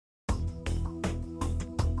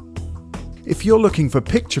If you're looking for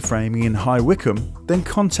picture framing in High Wycombe, then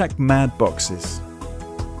contact Madboxes.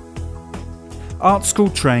 Art school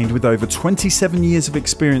trained with over 27 years of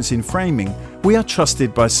experience in framing, we are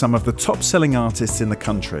trusted by some of the top-selling artists in the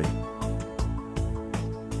country.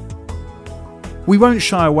 We won't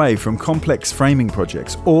shy away from complex framing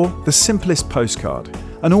projects or the simplest postcard,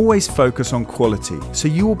 and always focus on quality so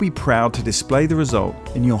you will be proud to display the result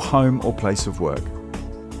in your home or place of work.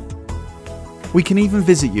 We can even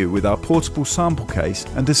visit you with our portable sample case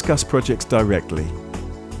and discuss projects directly.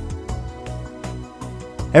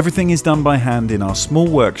 Everything is done by hand in our small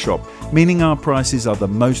workshop, meaning our prices are the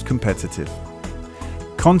most competitive.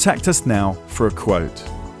 Contact us now for a quote.